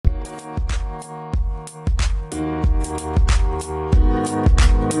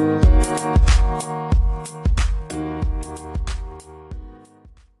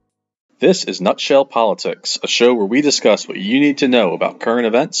This is Nutshell Politics, a show where we discuss what you need to know about current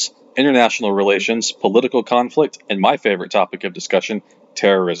events, international relations, political conflict, and my favorite topic of discussion,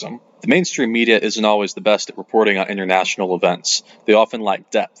 terrorism. The mainstream media isn't always the best at reporting on international events. They often lack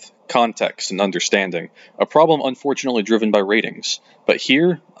depth, context, and understanding, a problem unfortunately driven by ratings. But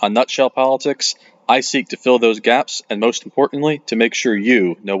here, on Nutshell Politics, I seek to fill those gaps, and most importantly, to make sure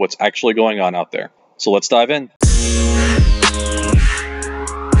you know what's actually going on out there. So let's dive in.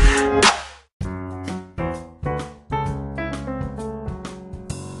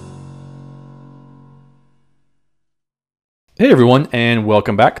 Hey everyone, and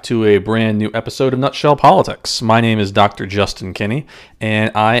welcome back to a brand new episode of Nutshell Politics. My name is Dr. Justin Kinney, and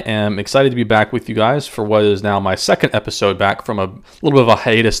I am excited to be back with you guys for what is now my second episode back from a little bit of a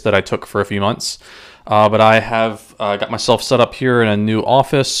hiatus that I took for a few months. But I have got myself set up here in a new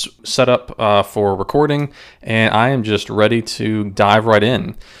office set up for recording, and I am just ready to dive right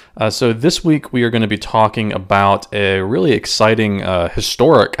in. So this week we are going to be talking about a really exciting,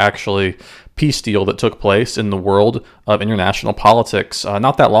 historic actually, peace deal that took place in the world of international politics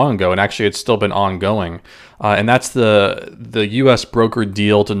not that long ago, and actually it's still been ongoing. And that's the U.S. brokered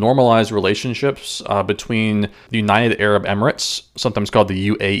deal to normalize relationships between the United Arab Emirates, sometimes called the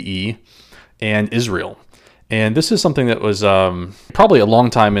UAE, and Israel. And this is something that was probably a long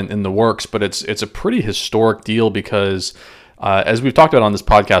time in the works, but it's a pretty historic deal because as we've talked about on this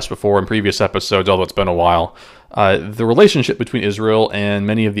podcast before in previous episodes, although it's been a while, the relationship between Israel and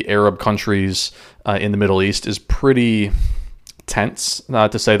many of the Arab countries in the Middle East is pretty tense,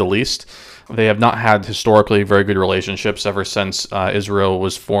 to say the least. They have not had historically very good relationships ever since Israel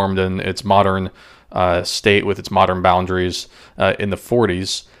was formed in its modern state with its modern boundaries in the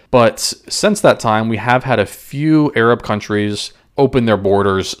 40s. But since that time, we have had a few Arab countries open their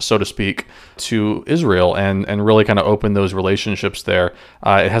borders, so to speak, to Israel and really kind of open those relationships there.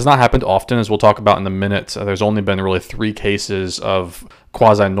 It has not happened often, as we'll talk about in a minute. There's only been really 3 cases of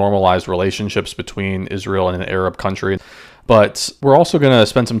quasi-normalized relationships between Israel and an Arab country. But we're also going to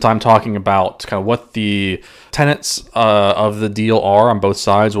spend some time talking about kind of what the tenets of the deal are on both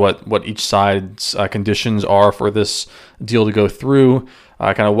sides, what each side's conditions are for this deal to go through,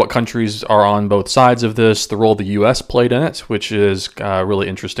 kind of what countries are on both sides of this, the role the U.S. played in it, which is a really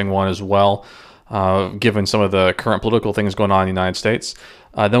interesting one as well, given some of the current political things going on in the United States.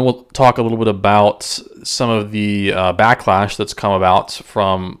 Then we'll talk a little bit about some of the backlash that's come about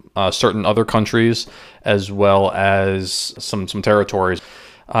from certain other countries, as well as some territories.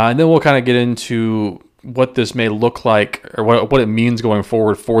 And then we'll kind of get into what this may look like, or what it means going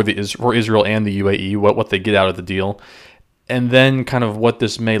forward for Israel and the UAE, what they get out of the deal. And then kind of what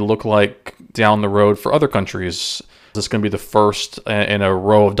this may look like down the road for other countries. Is this going to be the first in a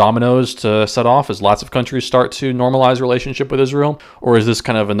row of dominoes to set off as lots of countries start to normalize relationship with Israel? Or is this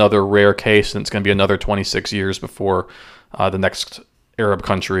kind of another rare case and it's going to be another 26 years before the next Arab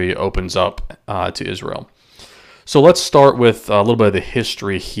country opens up to Israel? So let's start with a little bit of the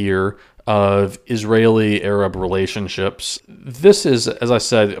history here of Israeli-Arab relationships. This is, as I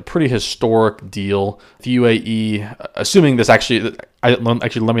said, a pretty historic deal. The UAE, assuming this actually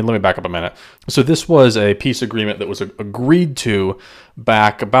let me back up a minute. So this was a peace agreement that was agreed to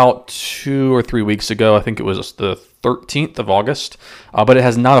back about 2 or 3 weeks ago. I think it was the 13th of August, but it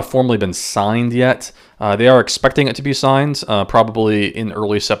has not formally been signed yet. They are expecting it to be signed probably in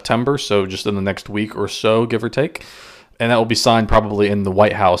early September, so just in the next week or so, give or take. And that will be signed probably in the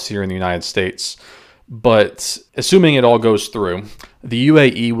White House here in the United States. But assuming it all goes through, the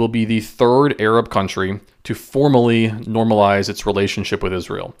UAE will be the 3rd Arab country to formally normalize its relationship with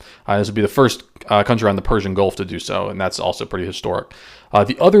Israel. This will be the first country on the Persian Gulf to do so, and that's also pretty historic.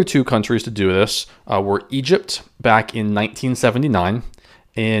 The other 2 countries to do this were Egypt back in 1979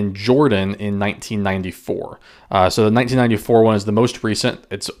 and Jordan in 1994. So the 1994 one is the most recent.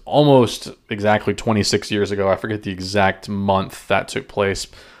 It's almost exactly 26 years ago. I forget the exact month that took place.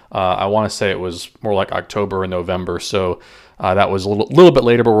 I want to say it was more like October and November. So that was a little bit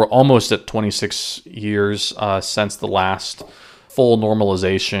later, but we're almost at 26 years since the last full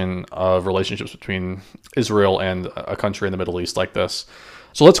normalization of relationships between Israel and a country in the Middle East like this.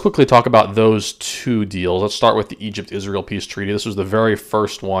 So let's quickly talk about those 2 deals. Let's start with the Egypt-Israel peace treaty. This was the very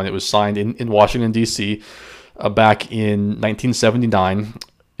first one. It was signed in Washington, D.C. Back in 1979.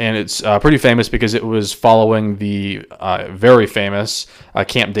 And it's pretty famous because it was following the very famous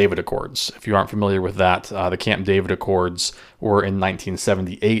Camp David Accords. If you aren't familiar with that, the Camp David Accords were in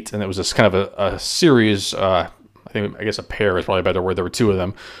 1978. And it was this kind of a series, I guess a pair is probably a better word. There were 2 of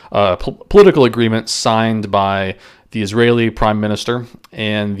them. Political agreements signed by the Israeli prime minister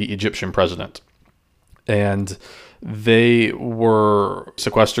and the Egyptian president. And They were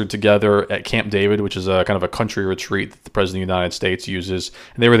sequestered together at Camp David, which is a kind of a country retreat that the President of the United States uses.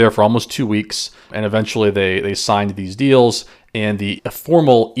 And they were there for almost 2 weeks, and eventually they signed these deals, and the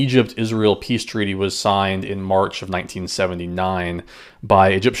formal Egypt-Israel peace treaty was signed in March of 1979 by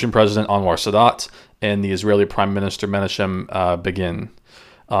Egyptian President Anwar Sadat and the Israeli Prime Minister Menachem Begin.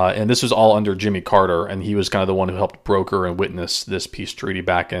 And this was all under Jimmy Carter, and he was kind of the one who helped broker and witness this peace treaty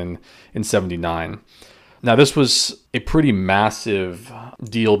back in 79. Now, this was a pretty massive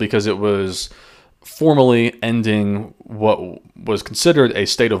deal because it was formally ending what was considered a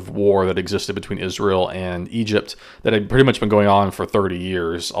state of war that existed between Israel and Egypt that had pretty much been going on for 30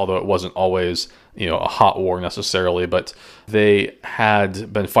 years, although it wasn't always, a hot war necessarily, but they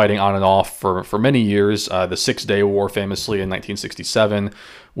had been fighting on and off for many years. The Six-Day War, famously in 1967,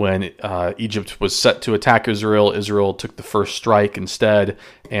 when Egypt was set to attack Israel. Israel took the first strike instead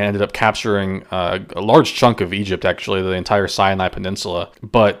and ended up capturing a large chunk of Egypt, actually, the entire Sinai Peninsula.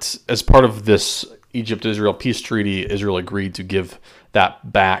 But as part of this Egypt-Israel peace treaty, Israel agreed to give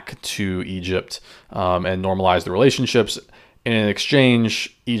that back to Egypt and normalize the relationships. And in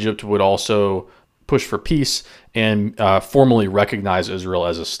exchange, Egypt would also push for peace and formally recognize Israel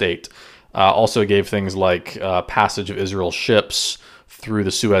as a state. Also gave things like passage of Israel's ships through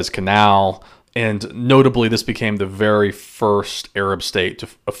the Suez Canal, and notably this became the very first Arab state to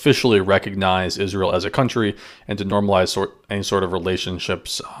officially recognize Israel as a country and to normalize any sort of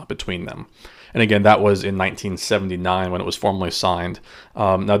relationships between them. And again, that was in 1979 when it was formally signed.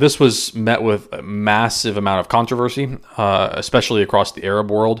 Now, this was met with a massive amount of controversy, especially across the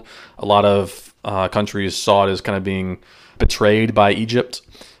Arab world. A lot of countries saw it as kind of being betrayed by Egypt,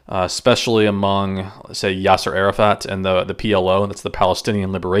 especially among, let's say, Yasser Arafat and the PLO, that's the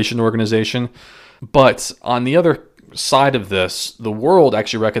Palestinian Liberation Organization. But on the other side of this, the world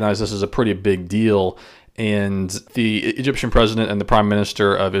actually recognized this as a pretty big deal, and the Egyptian president and the prime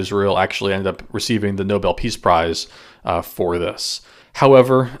minister of Israel actually ended up receiving the Nobel Peace Prize for this.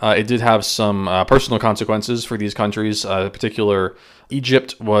 However, it did have some personal consequences for these countries. In particular,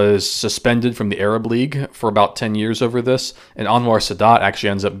 Egypt was suspended from the Arab League for about 10 years over this, and Anwar Sadat actually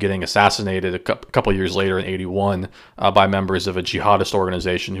ends up getting assassinated a couple years later in 81 by members of a jihadist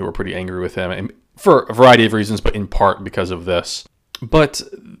organization who were pretty angry with him, and for a variety of reasons, but in part because of this. But,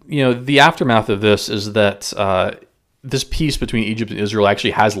 the aftermath of this is that this peace between Egypt and Israel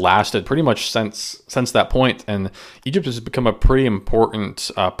actually has lasted pretty much since that point, and Egypt has become a pretty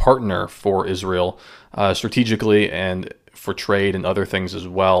important partner for Israel strategically and for trade and other things as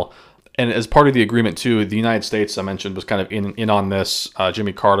well. And as part of the agreement too, the United States, I mentioned, was kind of in on this.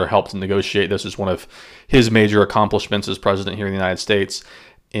 Jimmy Carter helped negotiate this as one of his major accomplishments as president here in the United States.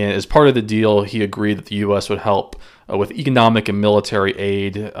 And as part of the deal, he agreed that the U.S. would help with economic and military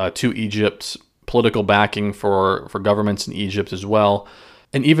aid to Egypt, political backing for governments in Egypt as well.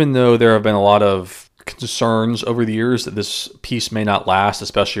 And even though there have been a lot of concerns over the years that this peace may not last,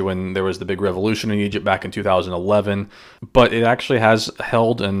 especially when there was the big revolution in Egypt back in 2011, but it actually has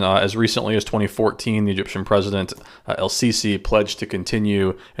held, and as recently as 2014, the Egyptian president El-Sisi pledged to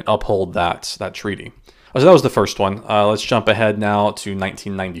continue and uphold that treaty. So that was the first one. Let's jump ahead now to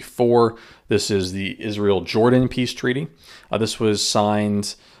 1994. This is the Israel-Jordan peace treaty. This was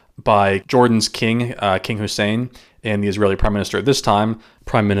signed by Jordan's king, King Hussein, and the Israeli prime minister at this time,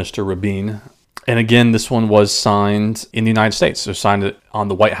 Prime Minister Rabin. And again, this one was signed in the United States. So signed it on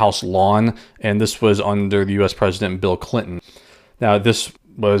the White House lawn, and this was under the U.S. President Bill Clinton. Now, this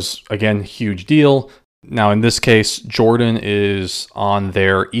was, again, a huge deal. Now, in this case, Jordan is on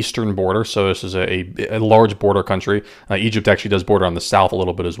their eastern border, so this is a large border country. Egypt actually does border on the south a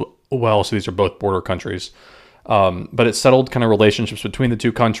little bit as well, so these are both border countries. But it settled kind of relationships between the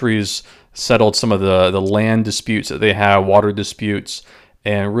two countries, settled some of the land disputes that they have, water disputes,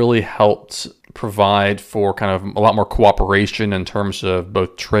 and really helped provide for kind of a lot more cooperation in terms of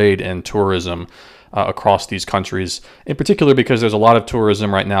both trade and tourism across these countries, in particular because there's a lot of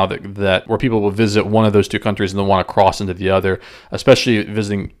tourism right now that where people will visit one of those two countries and then want to cross into the other, especially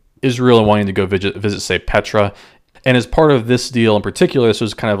visiting Israel and wanting to go visit, say, Petra. And as part of this deal in particular, this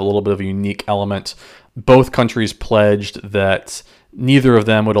was kind of a little bit of a unique element. Both countries pledged that neither of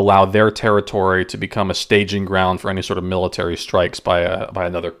them would allow their territory to become a staging ground for any sort of military strikes by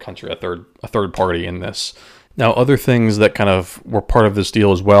another country, a third party in this. Now, other things that kind of were part of this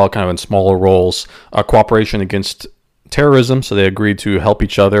deal as well, kind of in smaller roles, cooperation against terrorism. So they agreed to help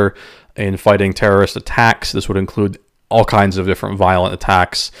each other in fighting terrorist attacks. This would include all kinds of different violent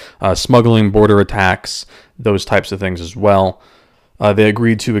attacks, smuggling, border attacks, those types of things as well. They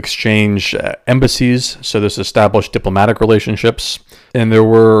agreed to exchange embassies, so this established diplomatic relationships. And there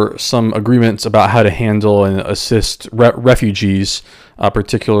were some agreements about how to handle and assist refugees,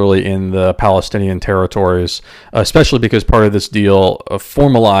 particularly in the Palestinian territories, especially because part of this deal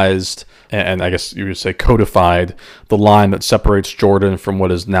formalized, and I guess you would say codified, the line that separates Jordan from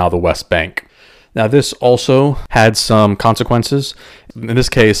what is now the West Bank. Now, this also had some consequences. In this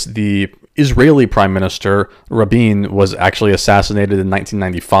case, the Israeli Prime Minister Rabin was actually assassinated in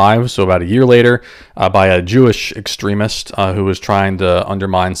 1995, so about a year later, by a Jewish extremist who was trying to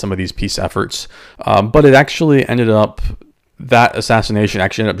undermine some of these peace efforts. But it actually that assassination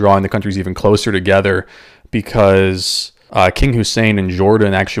actually ended up drawing the countries even closer together, because King Hussein in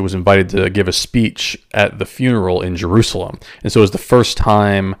Jordan actually was invited to give a speech at the funeral in Jerusalem. And so it was the first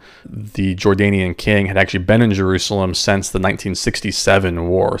time the Jordanian king had actually been in Jerusalem since the 1967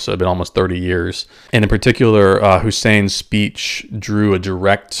 war. So it had been almost 30 years. And in particular, Hussein's speech drew a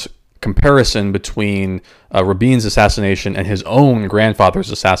direct comparison between Rabin's assassination and his own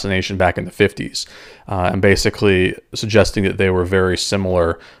grandfather's assassination back in the 50s, and basically suggesting that they were very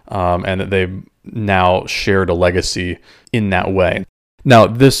similar, and that they now shared a legacy in that way. Now,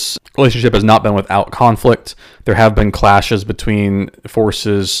 this relationship has not been without conflict. There have been clashes between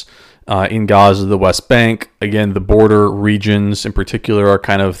forces in Gaza, the West Bank. Again, the border regions in particular are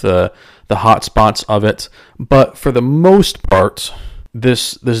kind of the hot spots of it. But for the most part,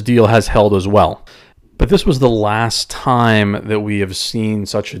 this deal has held as well. But this was the last time that we have seen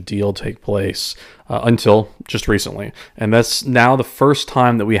such a deal take place until just recently. And that's now the first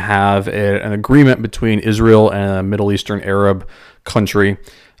time that we have an agreement between Israel and a Middle Eastern Arab country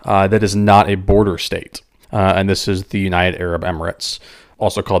that is not a border state. And this is the United Arab Emirates,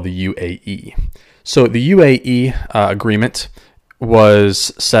 also called the UAE. So the UAE agreement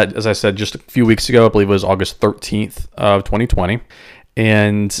was set, as I said, just a few weeks ago. I believe it was August 13th of 2020.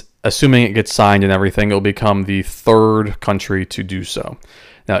 And assuming it gets signed and everything, it will become the third country to do so.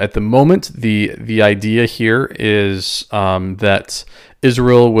 Now, at the moment, the idea here is that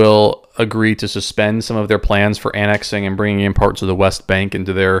Israel will agree to suspend some of their plans for annexing and bringing in parts of the West Bank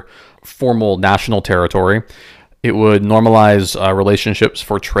into their formal national territory. It would normalize relationships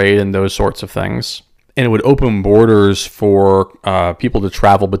for trade and those sorts of things. And it would open borders for people to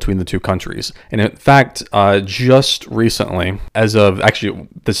travel between the two countries. And in fact, just recently, as of actually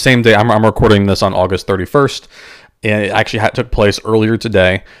the same day, I'm recording this on August 31st, and it actually took place earlier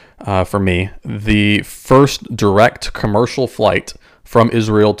today for me. The first direct commercial flight from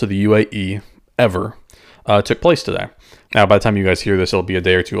Israel to the UAE ever took place today. Now, by the time you guys hear this, it'll be a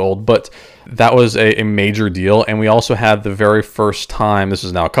day or two old, but that was a major deal. And we also had the very first time, this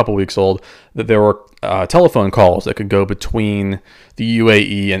is now a couple weeks old, that there were telephone calls that could go between the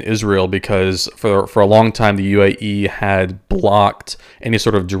UAE and Israel, because for a long time, the UAE had blocked any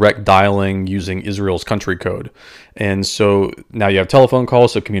sort of direct dialing using Israel's country code. And so now you have telephone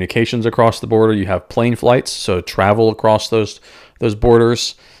calls, so communications across the border. You have plane flights, so travel across those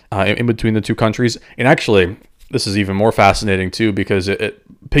borders in between the two countries. And actually, this is even more fascinating too, because it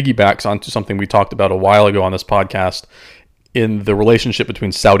piggybacks onto something we talked about a while ago on this podcast in the relationship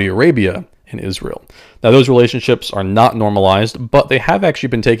between Saudi Arabia and Israel. Now, those relationships are not normalized, but they have actually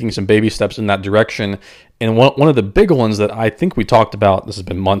been taking some baby steps in that direction. And one of the big ones that I think we talked about, this has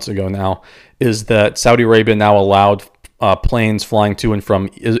been months ago now, is that Saudi Arabia now allowed planes flying to and from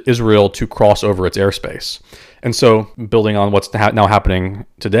Israel to cross over its airspace. And so, building on what's now happening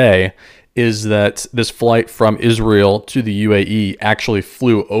today, is that this flight from Israel to the UAE actually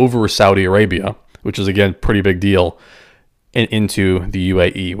flew over Saudi Arabia, which is, again, pretty big deal, and into the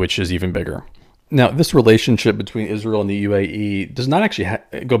UAE, which is even bigger. Now, this relationship between Israel and the UAE does not actually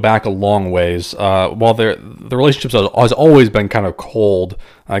go back a long ways. While the relationship has always been kind of cold,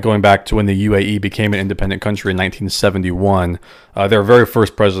 going back to when the UAE became an independent country in 1971. Their very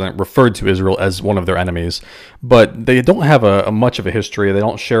first president referred to Israel as one of their enemies. But they don't have a much of a history. They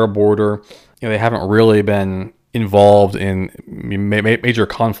don't share a border. They haven't really been involved in major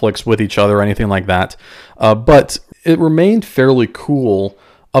conflicts with each other or anything like that. But it remained fairly cool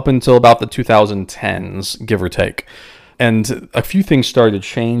up until about the 2010s, give or take. And a few things started to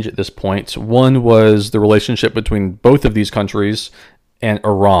change at this point. One was the relationship between both of these countries and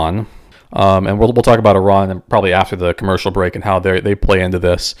Iran. And we'll talk about Iran probably after the commercial break and how they play into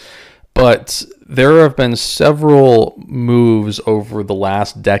this. But there have been several moves over the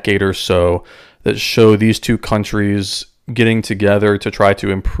last decade or so that show these two countries getting together to try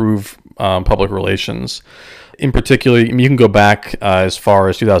to improve public relations. In particular, you can go back as far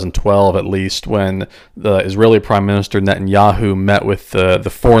as 2012 at least, when the Israeli Prime Minister Netanyahu met with the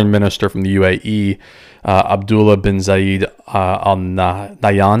foreign minister from the UAE Abdullah bin Zayed Al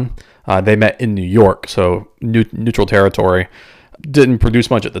Nahyan. They met in New York, so neutral territory. Didn't produce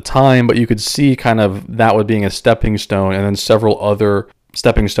much at the time, but you could see kind of that was being a stepping stone, and then several other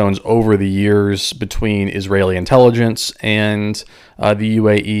stepping stones over the years between Israeli intelligence and the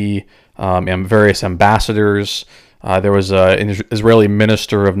UAE, and various ambassadors. There was an Israeli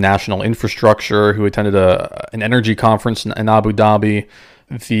minister of national infrastructure who attended an energy conference in Abu Dhabi.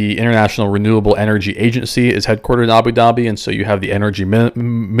 The International Renewable Energy Agency is headquartered in Abu Dhabi, and so you have the energy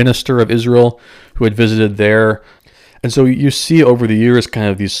minister of Israel who had visited there. And so you see over the years kind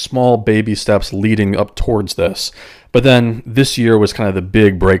of these small baby steps leading up towards this. But then this year was kind of the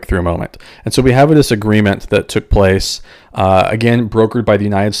big breakthrough moment. And so we have this agreement that took place, again, brokered by the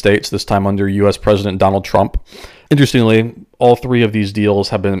United States, this time under U.S. President Donald Trump. Interestingly, all three of these deals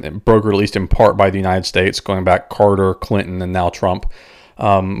have been brokered, at least in part, by the United States, going back Carter, Clinton, and now Trump.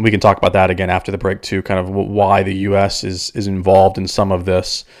 We can talk about that again after the break, too, kind of why the U.S. is involved in some of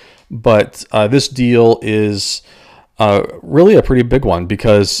this. But this deal is really a pretty big one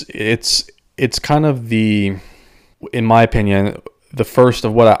because it's kind of in my opinion, the first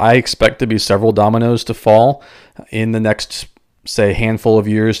of what I expect to be several dominoes to fall in the next, say, handful of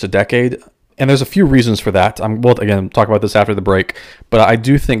years to decade. And there's a few reasons for that. We'll, again, talk about this after the break. But I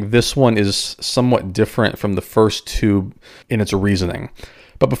do think this one is somewhat different from the first two in its reasoning.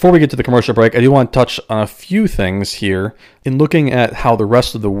 But before we get to the commercial break, I do want to touch on a few things here in looking at how the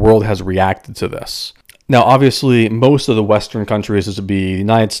rest of the world has reacted to this. Now, obviously, most of the Western countries, this would be the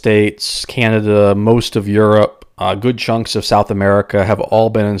United States, Canada, most of Europe, good chunks of South America have all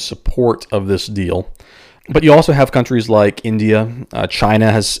been in support of this deal. But you also have countries like India.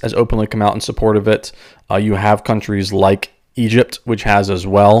 China has openly come out in support of it. You have countries like Egypt, which has as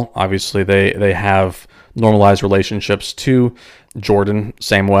well. Obviously, they have normalized relationships too. Jordan,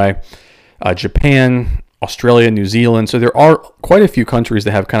 same way. Japan, Australia, New Zealand. So there are quite a few countries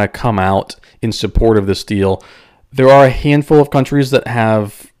that have kind of come out in support of this deal. There are a handful of countries that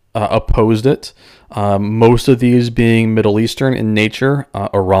have opposed it. Most of these being Middle Eastern in nature.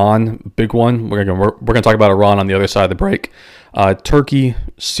 Iran, big one. We're going to talk about Iran on the other side of the break. Turkey,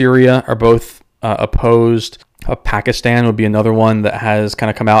 Syria are both opposed. Pakistan would be another one that has kind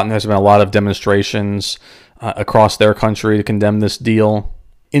of come out, and there's been a lot of demonstrations across their country to condemn this deal.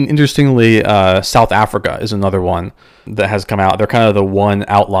 Interestingly, South Africa is another one that has come out. They're kind of the one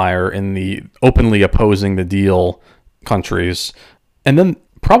outlier in the openly opposing the deal countries. And then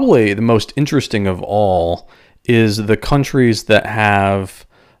probably the most interesting of all is the countries that have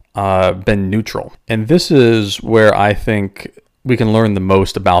been neutral. And this is where I think we can learn the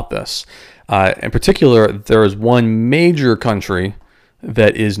most about this. In particular, there is one major country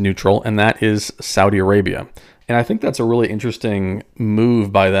that is neutral, and that is Saudi Arabia. And I think that's a really interesting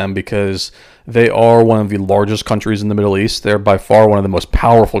move by them because they are one of the largest countries in the Middle East. They're by far one of the most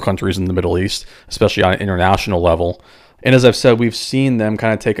powerful countries in the Middle East, especially on an international level. And as I've said, we've seen them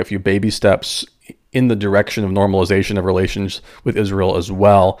kind of take a few baby steps in the direction of normalization of relations with Israel as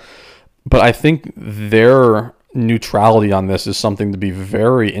well. But I think their neutrality on this is something to be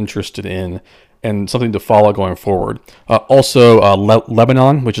very interested in and something to follow going forward.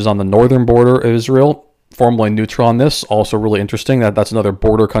 Lebanon, which is on the northern border of Israel, formally neutral on this, also really interesting. That's another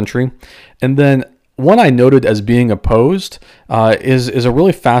border country. And then one I noted as being opposed is a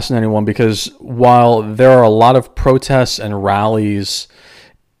really fascinating one because while there are a lot of protests and rallies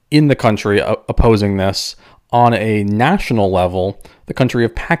in the country opposing this, on a national level, the country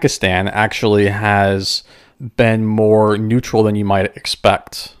of Pakistan actually has been more neutral than you might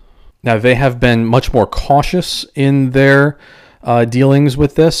expect. Now, they have been much more cautious in their dealings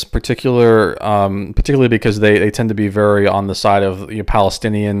with this, particularly because they tend to be very on the side of the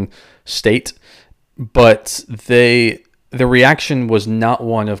Palestinian state. But the reaction was not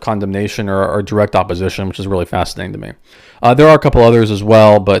one of condemnation or direct opposition, which is really fascinating to me. There are a couple others as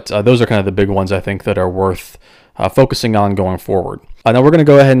well, but those are kind of the big ones I think that are worth focusing on going forward. Now we're going to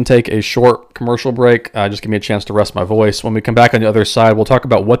go ahead and take a short commercial break. Just give me a chance to rest my voice. When we come back on the other side, we'll talk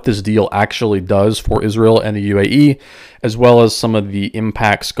about what this deal actually does for Israel and the UAE, as well as some of the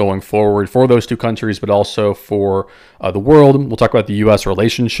impacts going forward for those two countries, but also for the world. We'll talk about the U.S.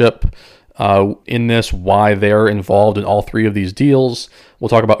 relationship in this, why they're involved in all three of these deals. We'll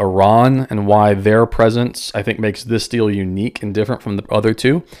talk about Iran and why their presence, I think, makes this deal unique and different from the other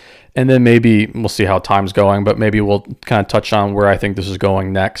two. And then maybe we'll see how time's going, but maybe we'll kind of touch on where I think this is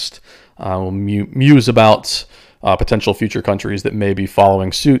going next. We'll muse about potential future countries that may be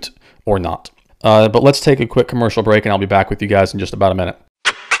following suit or not. But let's take a quick commercial break, and I'll be back with you guys in just about a minute.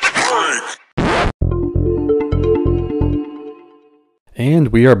 And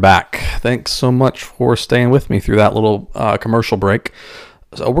we are back. Thanks so much for staying with me through that little commercial break.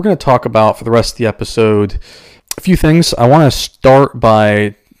 So we're going to talk about, for the rest of the episode, a few things. I want to start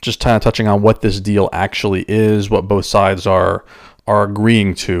by just kind of touching on what this deal actually is, what both sides are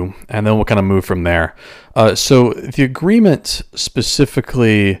agreeing to, and then we'll kind of move from there. So the agreement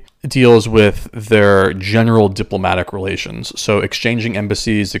specifically deals with their general diplomatic relations. So exchanging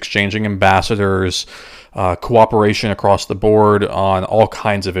embassies, exchanging ambassadors, cooperation across the board on all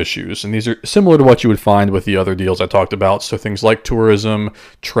kinds of issues. And these are similar to what you would find with the other deals I talked about. So things like tourism,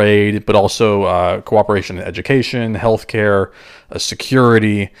 trade, but also cooperation in education, healthcare,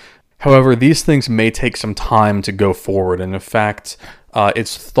 security. However, these things may take some time to go forward. And in fact,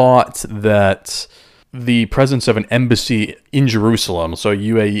 it's thought that the presence of an embassy in Jerusalem, so a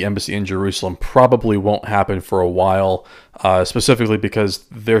UAE embassy in Jerusalem, probably won't happen for a while, specifically because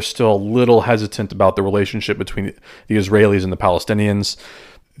they're still a little hesitant about the relationship between the Israelis and the Palestinians.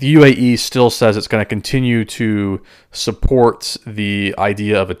 The UAE still says it's going to continue to support the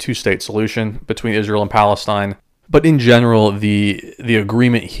idea of a two-state solution between Israel and Palestine. But in general, the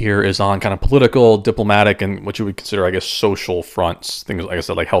agreement here is on kind of political, diplomatic, and what you would consider, I guess, social fronts. Things, like I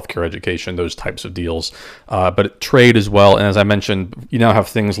said, like healthcare, education, those types of deals. But trade as well. And as I mentioned, you now have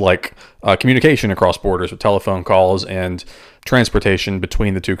things like communication across borders with telephone calls and transportation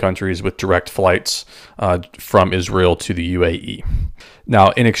between the two countries with direct flights from Israel to the UAE. Now,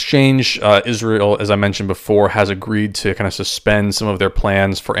 in exchange, Israel, as I mentioned before, has agreed to kind of suspend some of their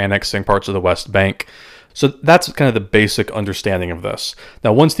plans for annexing parts of the West Bank. So that's kind of the basic understanding of this.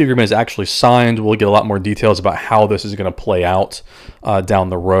 Now, once the agreement is actually signed, we'll get a lot more details about how this is going to play out down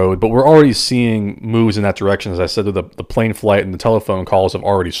the road. But we're already seeing moves in that direction. As I said, the plane flight and the telephone calls have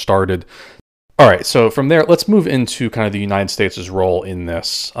already started. All right, so from there, let's move into kind of the United States' role in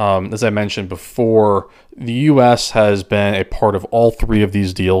this. As I mentioned before, the U.S. has been a part of all three of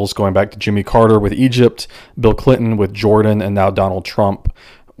these deals, going back to Jimmy Carter with Egypt, Bill Clinton with Jordan, and now Donald Trump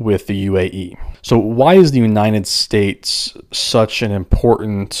with the UAE. So why is the United States such an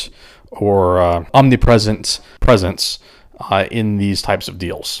important or omnipresent presence in these types of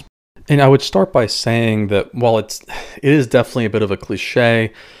deals? And I would start by saying that while it is definitely a bit of a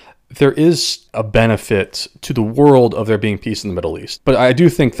cliche, there is a benefit to the world of there being peace in the Middle East. But I do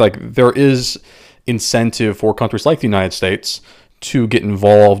think like there is incentive for countries like the United States to get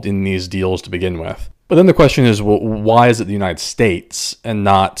involved in these deals to begin with. But then the question is, well, why is it the United States and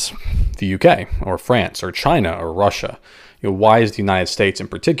not the UK or France or China or Russia? Why is the United States in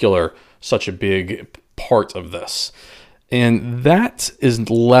particular such a big part of this? And that is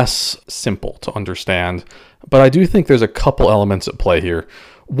less simple to understand, but I do think there's a couple elements at play here.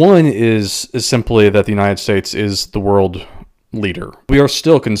 One is simply that the United States is the world leader. We are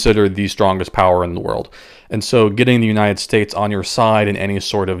still considered the strongest power in the world. And so getting the United States on your side in any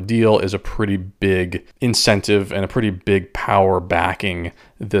sort of deal is a pretty big incentive and a pretty big power backing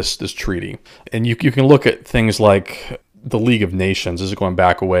this treaty. And you can look at things like the League of Nations. This is going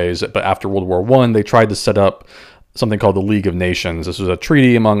back a ways, but after World War I, they tried to set up something called the League of Nations. This was a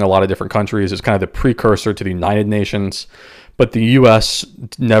treaty among a lot of different countries. It's kind of the precursor to the United Nations. But the U.S.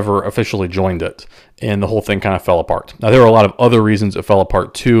 never officially joined it, and the whole thing kind of fell apart. Now, there are a lot of other reasons it fell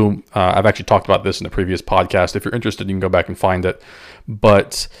apart, too. I've actually talked about this in the previous podcast. If you're interested, you can go back and find it.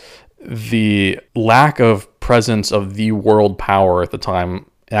 But the lack of presence of the world power at the time,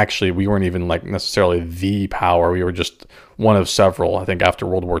 actually, we weren't even like necessarily the power. We were just one of several. I think after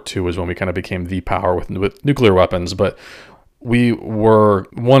World War II is when we kind of became the power with nuclear weapons. But we were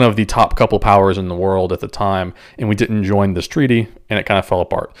one of the top couple powers in the world at the time, and we didn't join this treaty, and it kind of fell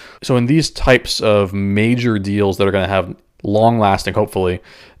apart. So in these types of major deals that are going to have long-lasting, hopefully,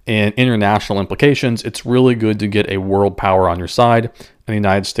 and international implications, it's really good to get a world power on your side, and the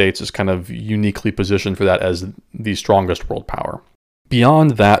United States is kind of uniquely positioned for that as the strongest world power.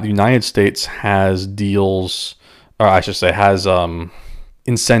 Beyond that, the United States has deals, or I should say has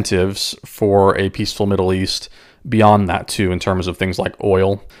incentives for a peaceful Middle East beyond that too, in terms of things like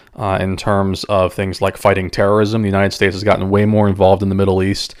oil, in terms of things like fighting terrorism. The United States has gotten way more involved in the Middle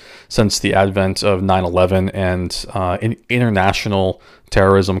East since the advent of 9/11 and international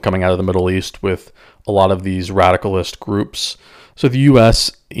terrorism coming out of the Middle East with a lot of these radicalist groups. So the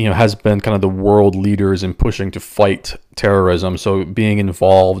U.S., has been kind of the world leaders in pushing to fight terrorism. So being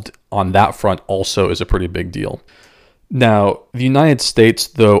involved on that front also is a pretty big deal. Now, the United States,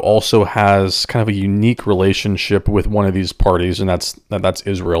 though, also has kind of a unique relationship with one of these parties, and that's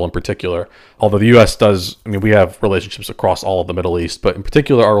Israel in particular. Although the U.S. does, we have relationships across all of the Middle East, but in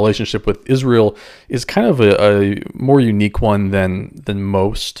particular, our relationship with Israel is kind of a more unique one than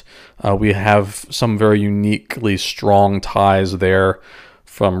most. We have some very uniquely strong ties there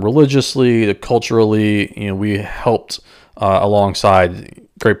from religiously to culturally. We helped alongside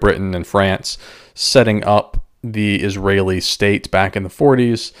Great Britain and France setting up the Israeli state back in the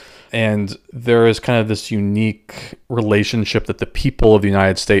 40s. And there is kind of this unique relationship that the people of the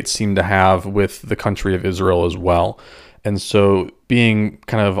United States seem to have with the country of Israel as well. And so being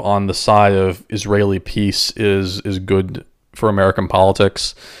kind of on the side of Israeli peace is good for American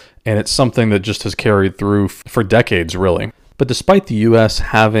politics. And it's something that just has carried through for decades, really. But despite the U.S.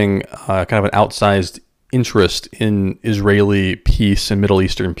 having kind of an outsized interest in Israeli peace and Middle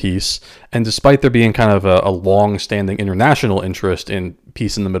Eastern peace, and despite there being kind of a long-standing international interest in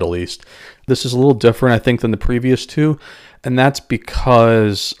peace in the Middle East, this is a little different, I think, than the previous two, and that's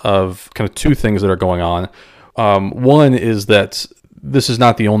because of kind of two things that are going on. One is that this is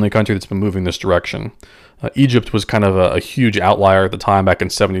not the only country that's been moving this direction. Egypt was kind of a huge outlier at the time back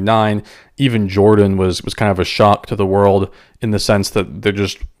in 79. Even Jordan was kind of a shock to the world in the sense that there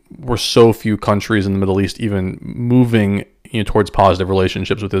just were so few countries in the Middle East even moving towards positive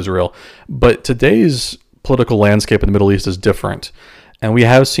relationships with Israel. But today's political landscape in the Middle East is different. And we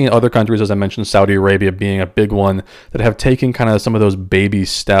have seen other countries, as I mentioned, Saudi Arabia being a big one, that have taken kind of some of those baby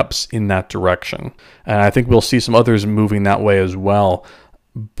steps in that direction. And I think we'll see some others moving that way as well.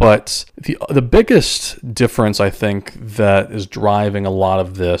 But the biggest difference, I think, that is driving a lot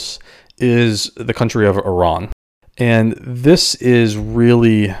of this is the country of Iran. And this is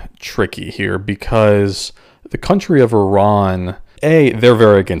really tricky here because the country of Iran, they're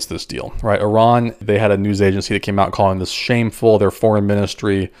very against this deal, right? Iran, they had a news agency that came out calling this shameful. Their foreign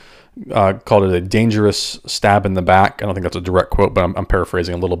ministry called it a dangerous stab in the back. I don't think that's a direct quote, but I'm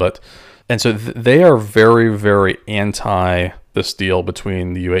paraphrasing a little bit. And so they are very, very anti this deal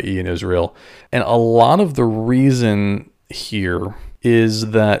between the UAE and Israel. And a lot of the reason here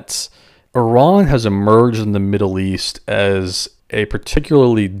is that Iran has emerged in the Middle East as a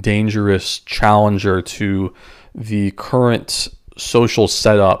particularly dangerous challenger to the current social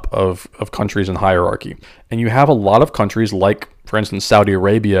setup of countries in hierarchy. And you have a lot of countries like, for instance, Saudi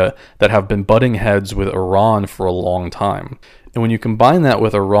Arabia that have been butting heads with Iran for a long time. And when you combine that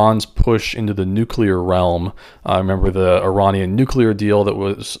with Iran's push into the nuclear realm, remember the Iranian nuclear deal that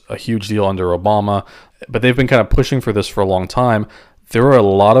was a huge deal under Obama, but they've been kind of pushing for this for a long time. There are a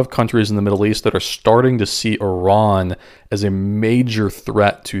lot of countries in the Middle East that are starting to see Iran as a major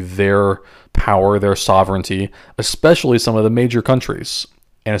threat to their power, their sovereignty, especially some of the major countries,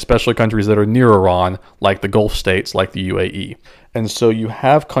 and especially countries that are near Iran, like the Gulf states, like the UAE. And so you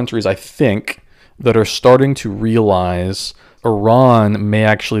have countries, I think, that are starting to realize Iran may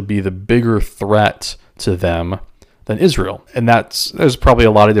actually be the bigger threat to them than Israel. And there's probably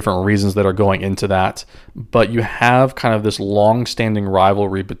a lot of different reasons that are going into that. But you have kind of this long-standing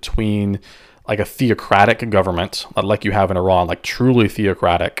rivalry between like a theocratic government, like you have in Iran, like truly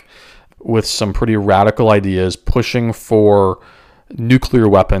theocratic, with some pretty radical ideas pushing for nuclear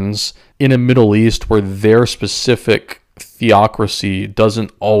weapons in a Middle East where their specific theocracy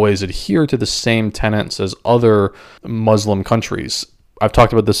doesn't always adhere to the same tenets as other Muslim countries. I've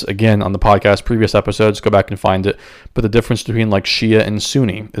talked about this again on the podcast, previous episodes, go back and find it. But the difference between like Shia and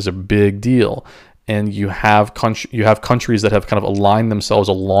Sunni is a big deal. And you have countries that have kind of aligned themselves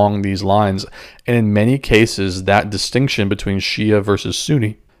along these lines. And in many cases, that distinction between Shia versus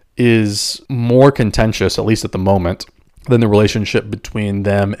Sunni is more contentious, at least at the moment, than the relationship between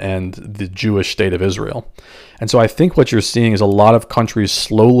them and the Jewish state of Israel. And so I think what you're seeing is a lot of countries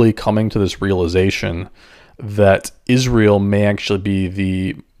slowly coming to this realization that Israel may actually be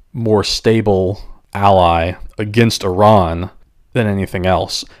the more stable ally against Iran than anything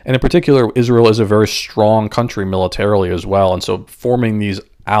else. And in particular, Israel is a very strong country militarily as well. And so forming these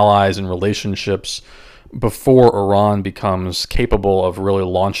allies and relationships before Iran becomes capable of really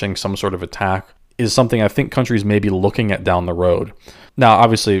launching some sort of attack is something I think countries may be looking at down the road. Now,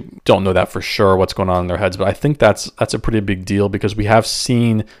 obviously, don't know that for sure what's going on in their heads, but I think that's a pretty big deal because we have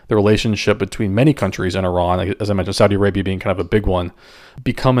seen the relationship between many countries and Iran, as I mentioned, Saudi Arabia being kind of a big one,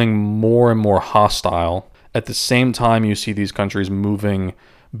 becoming more and more hostile. At the same time, you see these countries moving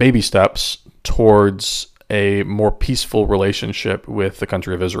baby steps towards a more peaceful relationship with the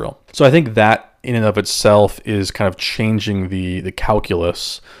country of Israel. So I think that in and of itself is kind of changing the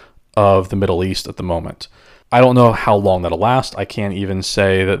calculus of the Middle East at the moment. I don't know how long that'll last. I can't even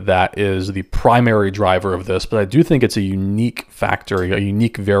say that is the primary driver of this, but I do think it's a unique factor, a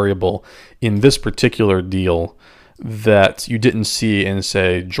unique variable in this particular deal that you didn't see in,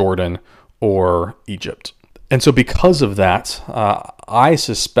 say, Jordan or Egypt. And so because of that, I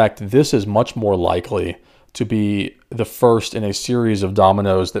suspect this is much more likely to be the first in a series of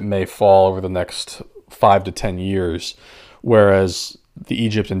dominoes that may fall over the next 5 to 10 years. Whereas the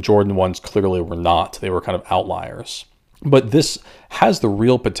Egypt and Jordan ones clearly were not. They were kind of outliers. But this has the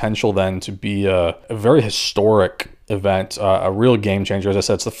real potential then to be a very historic event, a real game changer. As I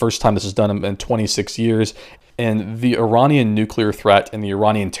said, it's the first time this is done in 26 years. And the Iranian nuclear threat and the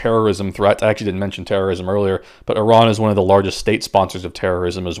Iranian terrorism threat, I actually didn't mention terrorism earlier, but Iran is one of the largest state sponsors of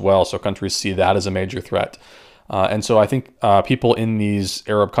terrorism as well. So countries see that as a major threat. And so I think people in these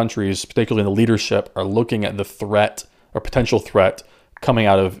Arab countries, particularly in the leadership, are looking at the threat or potential threat coming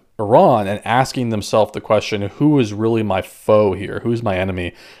out of Iran and asking themselves the question, who is really my foe here? Who's my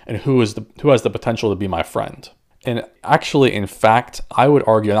enemy? And who has the potential to be my friend? And actually, in fact, I would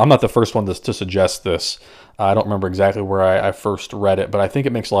argue, and I'm not the first one to suggest this, I don't remember exactly where I first read it, but I think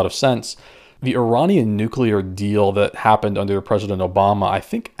it makes a lot of sense. The Iranian nuclear deal that happened under President Obama, I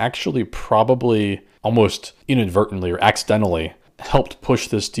think actually probably almost inadvertently or accidentally helped push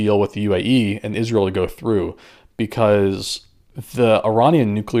this deal with the UAE and Israel to go through, because the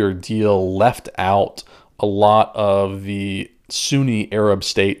Iranian nuclear deal left out a lot of the Sunni Arab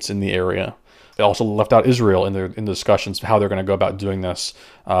states in the area. They also left out Israel in the discussions of how they're going to go about doing this.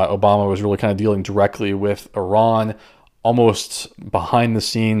 Obama was really kind of dealing directly with Iran, almost behind the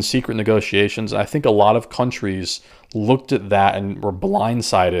scenes, secret negotiations. I think a lot of countries looked at that and were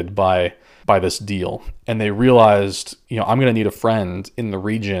blindsided by this deal. And they realized, I'm going to need a friend in the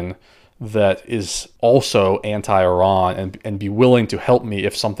region that is also anti-Iran and be willing to help me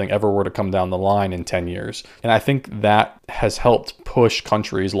if something ever were to come down the line in 10 years. And I think that has helped push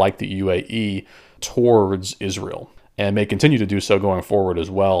countries like the UAE towards Israel and may continue to do so going forward as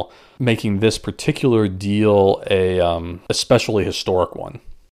well, making this particular deal a especially historic one.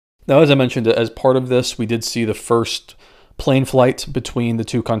 Now, as I mentioned, as part of this, we did see the first plane flight between the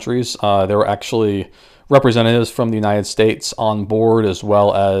two countries. There were actually representatives from the United States on board, as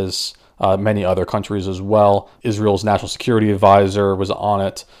well as many other countries as well. Israel's national security advisor was on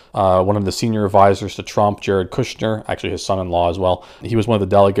it. One of the senior advisors to Trump, Jared Kushner, actually his son-in-law as well, he was one of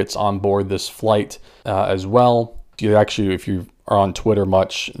the delegates on board this flight as well. If you are on Twitter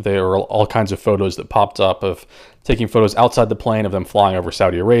much, there were all kinds of photos that popped up of taking photos outside the plane of them flying over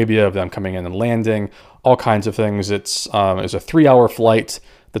Saudi Arabia, of them coming in and landing, all kinds of things. It's a 3-hour flight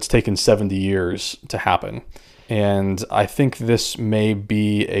that's taken 70 years to happen. And I think this may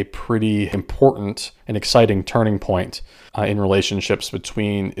be a pretty important and exciting turning point in relationships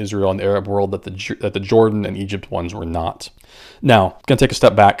between Israel and the Arab world that the Jordan and Egypt ones were not. Now, I'm going to take a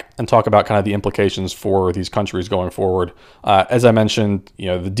step back and talk about kind of the implications for these countries going forward. As I mentioned,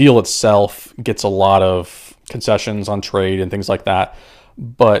 the deal itself gets a lot of concessions on trade and things like that.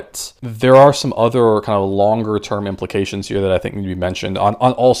 But there are some other kind of longer term implications here that I think need to be mentioned on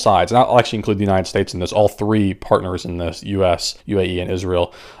all sides. And I'll actually include the United States in this, all three partners in this, US, UAE, and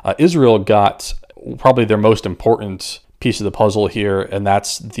Israel. Israel got probably their most important piece of the puzzle here, and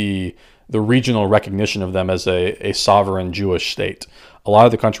that's the regional recognition of them as a sovereign Jewish state. A lot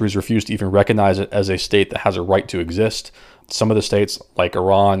of the countries refuse to even recognize it as a state that has a right to exist. Some of the states, like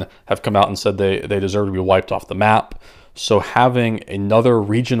Iran, have come out and said they deserve to be wiped off the map. So having another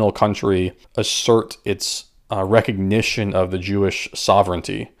regional country assert its recognition of the Jewish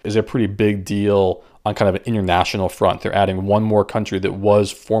sovereignty is a pretty big deal on kind of an international front. They're adding one more country that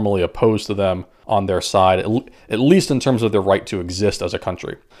was formerly opposed to them on their side, at least in terms of their right to exist as a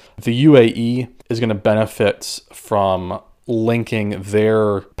country. The UAE is going to benefit from linking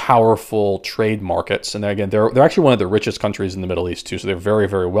their powerful trade markets. And again, they're actually one of the richest countries in the Middle East too. So they're very,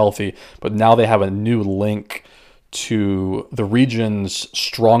 very wealthy, but now they have a new link to the region's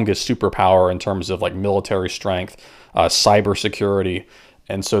strongest superpower in terms of like military strength, cybersecurity.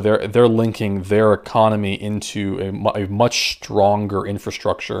 And so they're linking their economy into a much stronger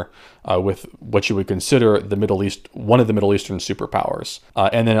infrastructure with what you would consider the Middle East, one of the Middle Eastern superpowers.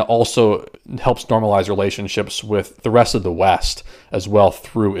 And then it also helps normalize relationships with the rest of the West as well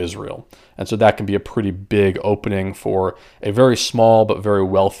through Israel. And so that can be a pretty big opening for a very small but very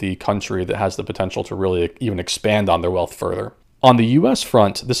wealthy country that has the potential to really even expand on their wealth further. On the US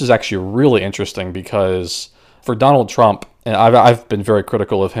front, this is actually really interesting because for Donald Trump, and I've been very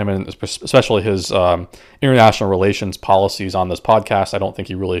critical of him and especially his international relations policies on this podcast. I don't think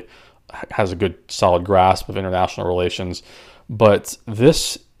he really has a good solid grasp of international relations. But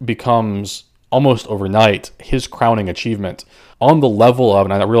this becomes almost overnight his crowning achievement on the level of,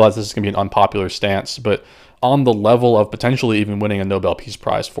 and I realize this is going to be an unpopular stance, but on the level of potentially even winning a Nobel Peace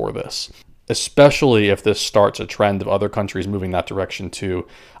Prize for this, especially if this starts a trend of other countries moving that direction too.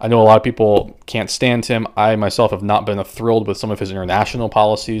 I know a lot of people can't stand him. I myself have not been thrilled with some of his international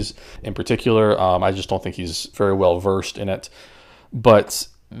policies in particular. I just don't think he's very well versed in it. But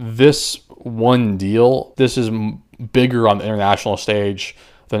this one deal, this is bigger on the international stage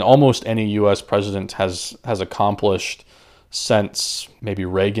than almost any U.S. president has accomplished since maybe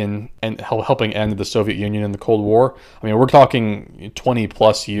Reagan and helping end the Soviet Union in the Cold War. I mean, we're talking 20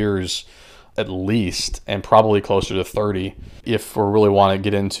 plus years at least, and probably closer to 30 if we really want to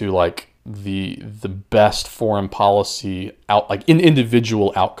get into like the best foreign policy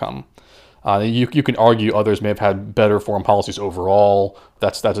individual outcome. You can argue others may have had better foreign policies overall.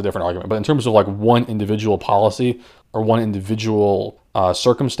 That's a different argument. But in terms of like one individual policy or one individual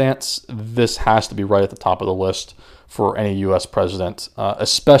circumstance, this has to be right at the top of the list for any U.S. president,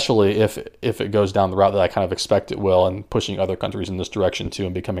 especially if it goes down the route that I kind of expect it will, and pushing other countries in this direction too,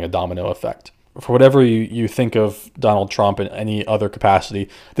 and becoming a domino effect. For whatever you think of Donald Trump in any other capacity,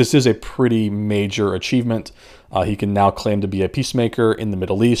 this is a pretty major achievement. He can now claim to be a peacemaker in the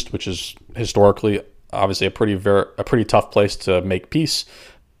Middle East, which is historically obviously a pretty tough place to make peace.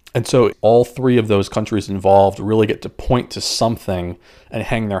 And so all three of those countries involved really get to point to something and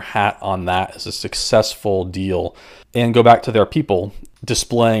hang their hat on that as a successful deal and go back to their people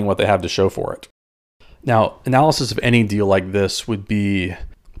displaying what they have to show for it. Now, analysis of any deal like this would be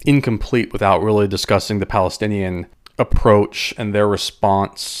incomplete without really discussing the Palestinian approach and their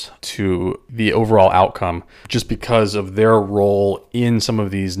response to the overall outcome, just because of their role in some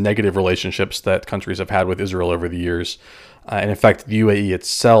of these negative relationships that countries have had with Israel over the years. And in fact, the UAE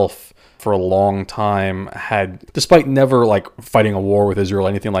itself for a long time had, despite never like fighting a war with Israel or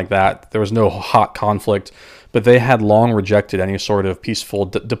anything like that, there was no hot conflict, but they had long rejected any sort of peaceful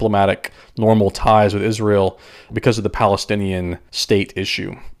diplomatic normal ties with Israel because of the Palestinian state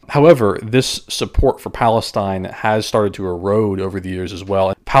issue. However, this support for Palestine has started to erode over the years as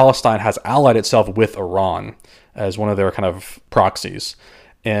well. Palestine has allied itself with Iran as one of their kind of proxies.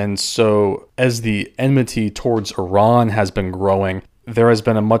 And so as the enmity towards Iran has been growing, there has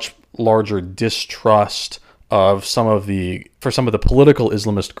been a much larger distrust of some of the political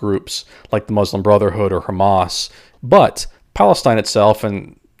Islamist groups like the Muslim Brotherhood or Hamas. But Palestine itself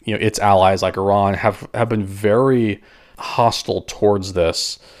and its allies like Iran have been very hostile towards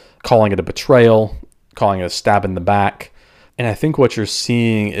this, calling it a betrayal, calling it a stab in the back. And I think what you're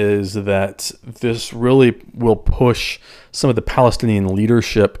seeing is that this really will push some of the Palestinian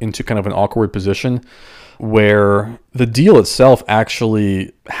leadership into kind of an awkward position where the deal itself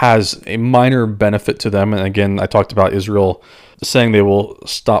actually has a minor benefit to them. And again, I talked about Israel saying they will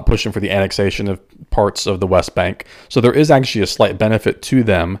stop pushing for the annexation of parts of the West Bank. So there is actually a slight benefit to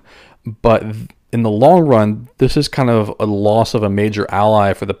them. But in the long run, this is kind of a loss of a major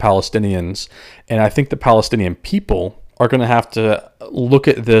ally for the Palestinians. And I think the Palestinian people are going to have to look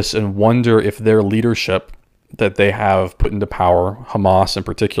at this and wonder if their leadership that they have put into power, Hamas in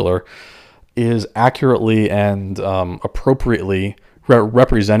particular, is accurately and appropriately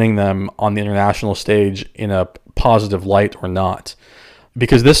representing them on the international stage in a positive light or not.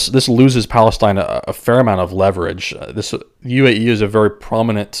 Because this loses Palestine a fair amount of leverage. This UAE is a very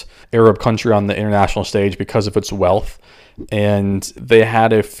prominent Arab country on the international stage because of its wealth, and they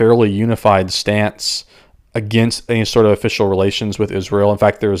had a fairly unified stance against any sort of official relations with Israel. In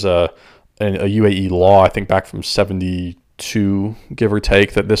fact, there's a UAE law, I think back from 72, give or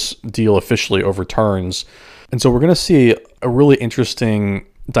take, that this deal officially overturns. And so we're going to see a really interesting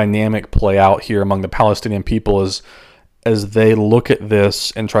dynamic play out here among the Palestinian people as they look at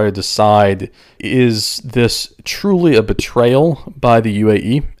this and try to decide, is this truly a betrayal by the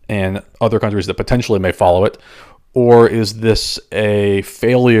UAE and other countries that potentially may follow it, or is this a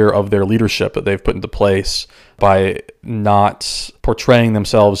failure of their leadership that they've put into place by not portraying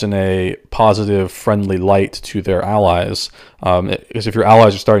themselves in a positive, friendly light to their allies? Because if your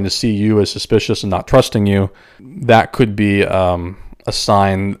allies are starting to see you as suspicious and not trusting you, that could be a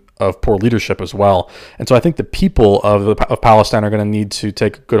sign of poor leadership as well. And so I think the people of Palestine are going to need to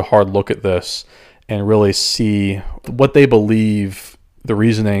take a good hard look at this and really see what they believe the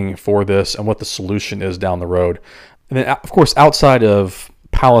reasoning for this and what the solution is down the road. And then, of course, outside of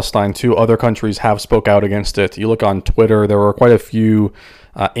Palestine too, other countries have spoke out against it. You look on Twitter, there were quite a few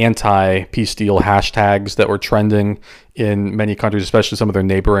anti-peace deal hashtags that were trending in many countries, especially some of their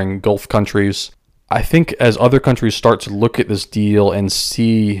neighboring Gulf countries. I think as other countries start to look at this deal and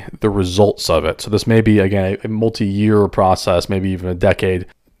see the results of it, so this may be, again, a multi-year process, maybe even a decade,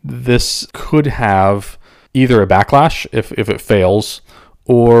 this could have either a backlash if it fails,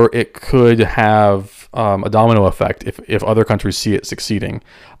 or it could have a domino effect if other countries see it succeeding.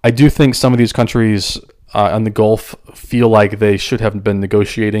 I do think some of these countries in the Gulf feel like they should have been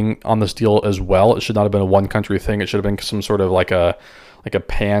negotiating on this deal as well. It should not have been a one-country thing. It should have been some sort of like a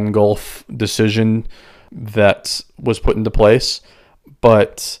pan-Gulf decision that was put into place.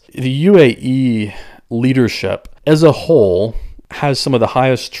 But the UAE leadership as a whole, has some of the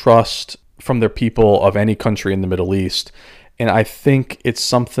highest trust from their people of any country in the Middle East. And I think it's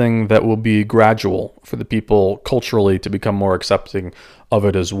something that will be gradual for the people culturally to become more accepting of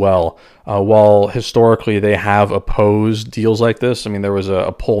it as well. While historically they have opposed deals like this, I mean, there was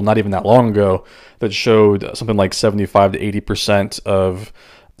a poll not even that long ago that showed something like 75 to 80% of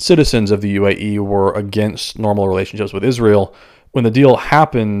citizens of the UAE were against normal relationships with Israel. When the deal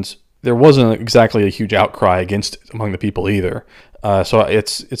happened, there wasn't exactly a huge outcry against it among the people either. So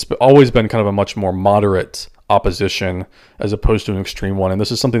it's always been kind of a much more moderate opposition as opposed to an extreme one. And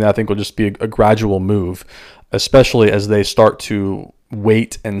this is something that I think will just be a gradual move, especially as they start to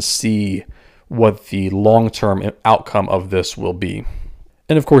wait and see what the long-term outcome of this will be.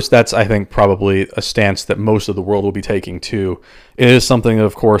 And of course, that's, I think, probably a stance that most of the world will be taking too. It is something,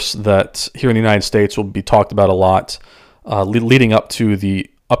 of course, that here in the United States will be talked about a lot leading up to the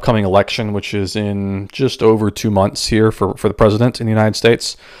upcoming election, which is in just over 2 months here for the president in the United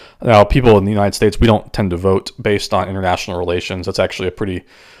States. Now, people in the United States, we don't tend to vote based on international relations. That's actually a pretty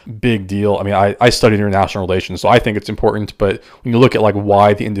big deal. I mean, I studied international relations, so I think it's important. But when you look at like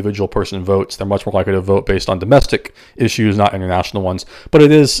why the individual person votes, they're much more likely to vote based on domestic issues, not international ones. But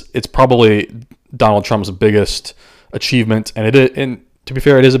it's probably Donald Trump's biggest achievement, and to be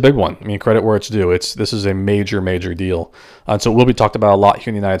fair, it is a big one. I mean, credit where it's due. This is a major, major deal. So it will be talked about a lot here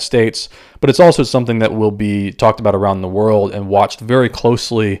in the United States, but it's also something that will be talked about around the world and watched very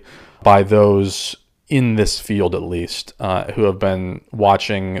closely by those in this field, at least, who have been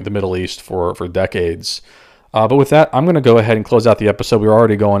watching the Middle East for decades. But with that, I'm going to go ahead and close out the episode. We're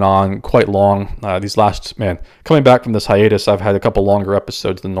already going on quite long. Coming back from this hiatus, I've had a couple longer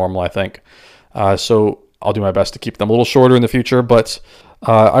episodes than normal, I think. So I'll do my best to keep them a little shorter in the future, but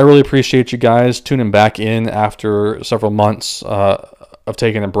I really appreciate you guys tuning back in after several months of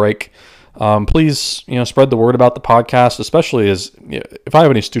taking a break. Please, spread the word about the podcast, especially as if I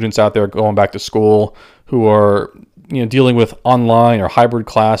have any students out there going back to school who are dealing with online or hybrid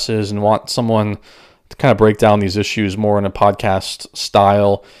classes and want someone to kind of break down these issues more in a podcast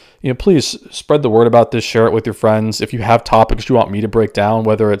style. Please spread the word about this, share it with your friends. If you have topics you want me to break down,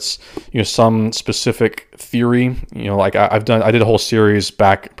 whether it's, some specific theory, like I did a whole series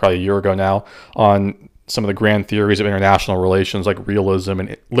back probably a year ago now on some of the grand theories of international relations, like realism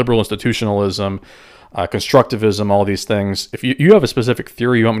and liberal institutionalism, constructivism, all these things. If you have a specific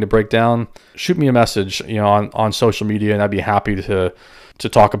theory you want me to break down, shoot me a message, on social media, and I'd be happy to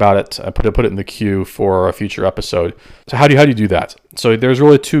talk about it, put it in the queue for a future episode. So how do you do that? So there's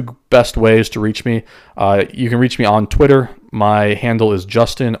really two best ways to reach me. You can reach me on Twitter. My handle is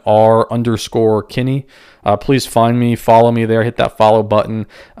Justin R_Kinney. Please find me, follow me there, hit that follow button.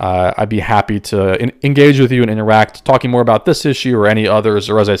 I'd be happy to engage with you and interact, talking more about this issue or any others.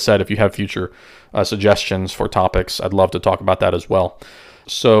 Or as I said, if you have future suggestions for topics, I'd love to talk about that as well.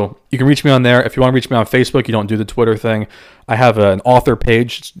 So you can reach me on there. If you want to reach me on Facebook, you don't do the Twitter thing. I have an author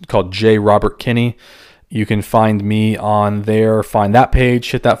page. It's called J. Robert Kinney. You can find me on there. Find that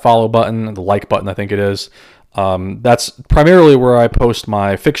page, hit that follow button, the like button, I think it is. That's primarily where I post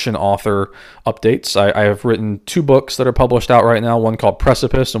my fiction author updates. I have written 2 books that are published out right now, one called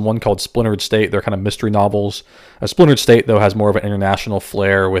Precipice and one called Splintered State. They're kind of mystery novels. Splintered State, though, has more of an international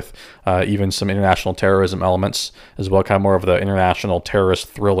flair with even some international terrorism elements as well, kind of more of the international terrorist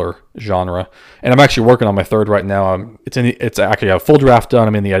thriller genre. And I'm actually working on my 3rd right now. It's actually a full draft done.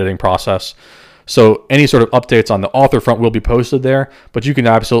 I'm in the editing process. So any sort of updates on the author front will be posted there, but you can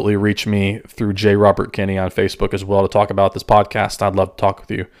absolutely reach me through J. Robert Kinney on Facebook as well to talk about this podcast. I'd love to talk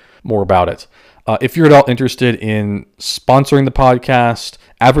with you more about it. If you're at all interested in sponsoring the podcast,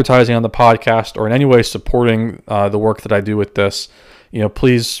 advertising on the podcast, or in any way supporting the work that I do with this,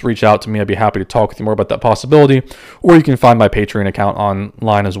 please reach out to me. I'd be happy to talk with you more about that possibility, or you can find my Patreon account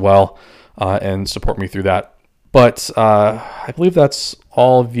online as well and support me through that. But I believe that's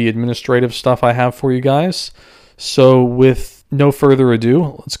all the administrative stuff I have for you guys. So with no further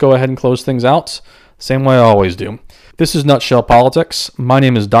ado, let's go ahead and close things out, same way I always do. This is Nutshell Politics. My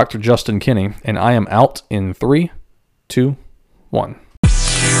name is Dr. Justin Kinney, and I am out in 3, 2, 1.